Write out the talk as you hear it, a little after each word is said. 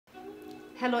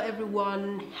Hello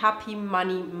everyone, happy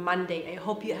Money Monday. I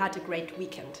hope you had a great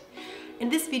weekend. In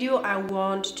this video I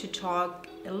want to talk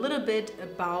a little bit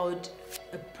about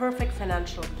a perfect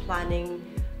financial planning,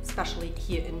 especially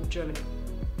here in Germany.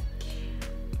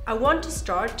 I want to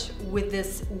start with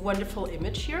this wonderful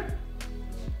image here.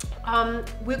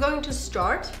 We're going to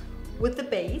start with the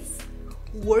base,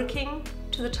 working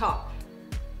to the top.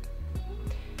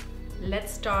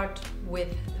 Let's start with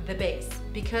the base,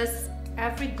 because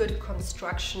every good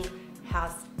construction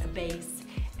has a base.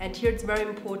 And here it's very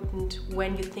important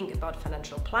when you think about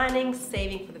financial planning,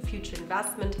 saving for the future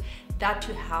investment, that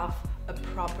you have a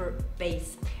proper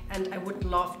base. And I would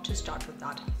love to start with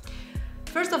that.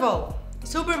 First of all,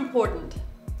 super important,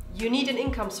 you need an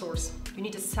income source, you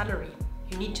need a salary,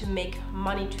 you need to make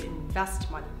money to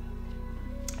invest money.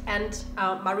 And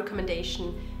my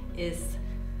recommendation is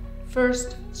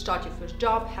first, start your first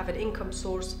job, have an income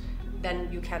source, then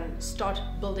you can start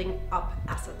building up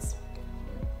assets.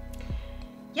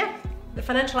 Yeah, the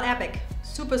financial airbag,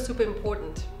 super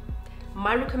important.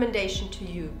 My recommendation to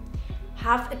you,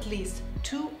 have at least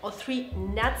 2 or 3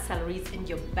 net salaries in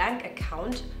your bank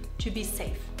account to be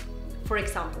safe. For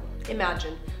example,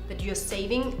 imagine that you're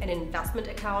saving an investment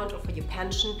account or for your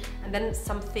pension, and then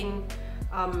something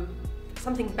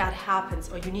bad happens,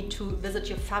 or you need to visit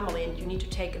your family and you need to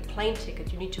take a plane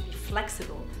ticket, you need to be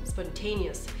flexible,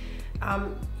 spontaneous.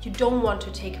 You don't want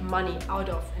to take money out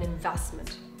of an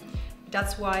investment.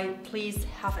 That's why please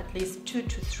have at least 2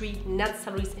 to 3 net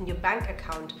salaries in your bank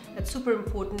account. That's super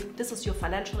important. This is your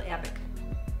financial airbag.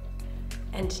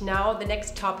 And now the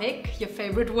next topic, your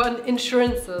favorite one,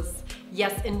 insurances.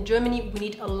 Yes, in Germany we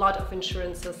need a lot of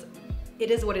insurances. It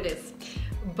is what it is.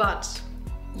 But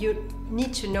you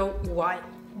need to know why.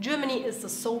 Germany is a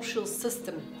social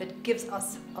system that gives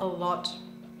us a lot.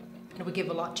 And we give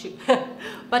a lot too.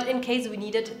 But in case we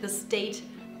need it, the state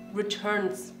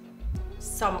returns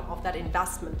some of that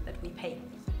investment that we pay.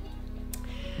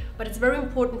 But it's very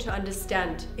important to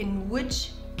understand in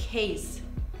which case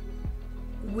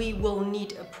we will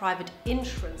need a private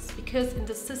insurance, because in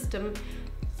the system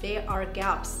there are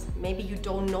gaps. Maybe you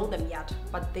don't know them yet,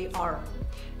 but they are.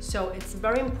 So it's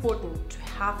very important to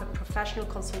have a professional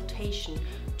consultation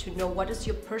to know what is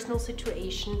your personal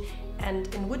situation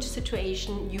and in which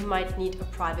situation you might need a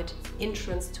private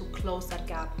insurance to close that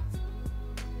gap.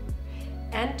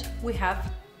 And we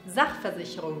have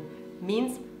Sachversicherung,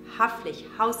 means Haftpflicht,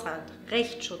 Hausrat,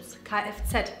 Rechtsschutz,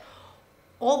 Kfz,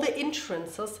 all the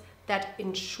insurances that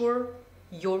insure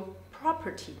your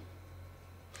property.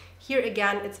 Here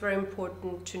again, it's very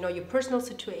important to know your personal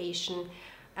situation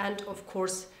and of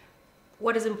course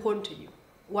what is important to you,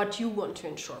 what you want to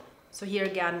insure. So here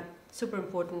again, super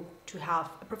important to have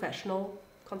a professional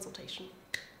consultation.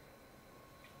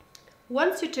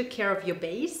 Once you took care of your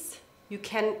base, you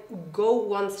can go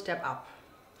one step up.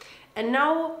 And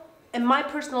now, in my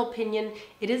personal opinion,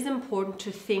 it is important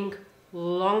to think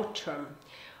long term.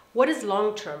 What is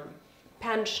long term?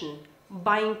 Pension,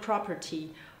 buying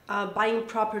property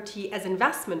as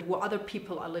investment where other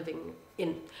people are living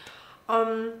in.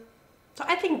 So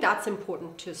I think that's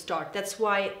important to start. That's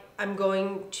why I'm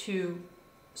going to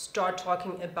start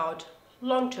talking about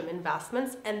long-term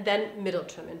investments and then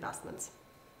middle-term investments.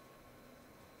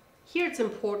 Here it's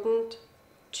important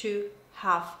to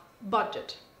have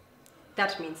budget.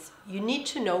 That means you need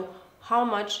to know how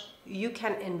much you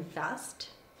can invest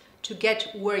to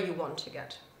get where you want to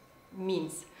get.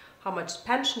 Means how much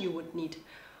pension you would need,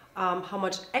 how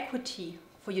much equity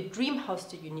for your dream house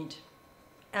do you need,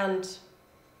 and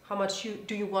how much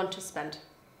do you want to spend?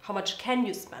 How much can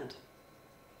you spend?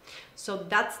 So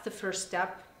that's the first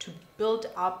step to build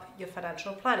up your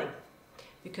financial planning,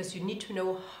 because you need to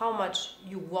know how much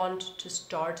you want to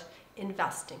start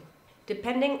investing.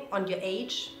 Depending on your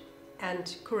age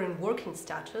and current working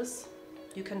status,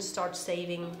 you can start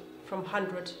saving from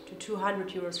 100 to 200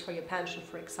 euros for your pension,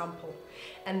 for example,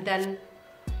 and then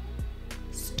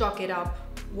stock it up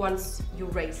once you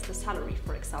raise the salary,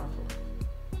 for example.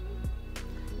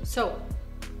 So,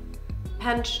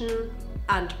 pension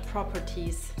and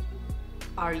properties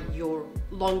are your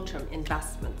long-term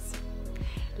investments.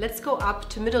 Let's go up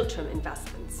to middle-term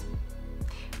investments.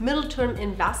 Middle-term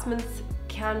investments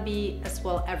can be as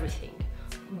well everything,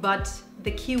 but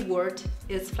the key word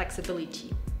is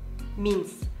flexibility.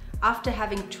 Means after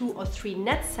having 2 or 3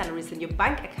 net salaries in your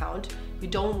bank account, you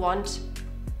don't want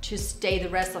to stay the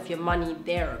rest of your money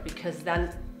there, because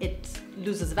then it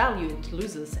loses value, it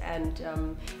loses, and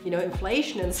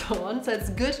inflation and so on. So it's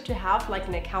good to have like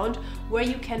an account where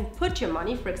you can put your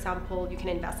money. For example, you can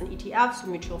invest in ETFs,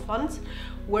 mutual funds,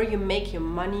 where you make your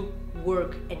money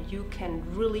work and you can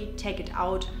really take it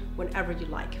out whenever you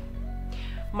like.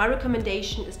 My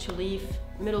recommendation is to leave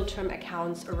middle-term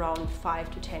accounts around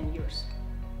 5 to 10 years.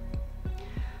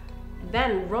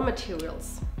 Then raw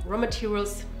materials. Raw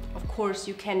materials, of course,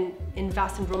 you can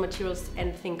invest in raw materials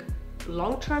and think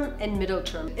long-term and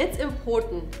middle-term. It's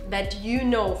important that you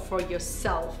know for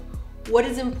yourself what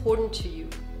is important to you,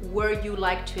 where you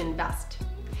like to invest.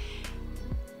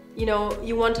 You know,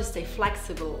 you want to stay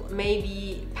flexible.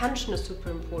 Maybe pension is super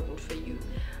important for you.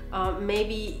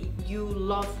 Maybe you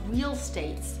love real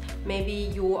estates.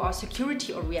 Maybe you are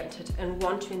security oriented and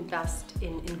want to invest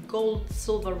in gold,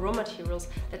 silver, raw materials.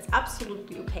 That's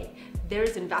absolutely okay. There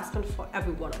is investment for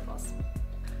every one of us.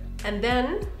 And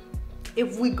then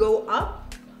if we go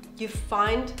up, you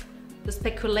find the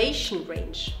speculation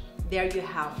range. There you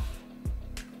have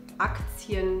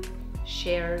Aktien,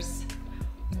 shares,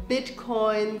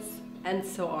 Bitcoins, and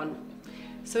so on.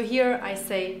 So here I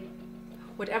say,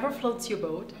 whatever floats your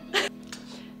boat.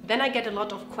 Then I get a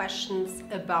lot of questions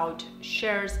about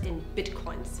shares in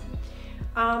Bitcoins.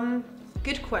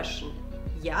 Good question.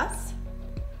 Yes,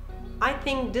 I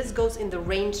think this goes in the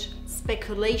range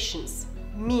speculations.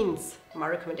 Means my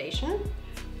recommendation,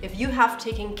 if you have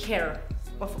taken care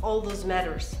of all those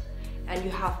matters and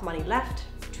you have money left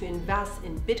to invest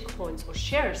in Bitcoins or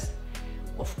shares,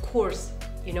 of course,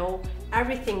 you know,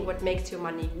 everything what makes your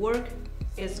money work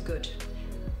is good.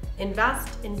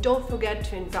 Invest, and don't forget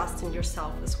to invest in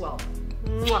yourself as well.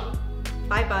 Mwah.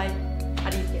 Bye bye.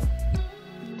 Adieu.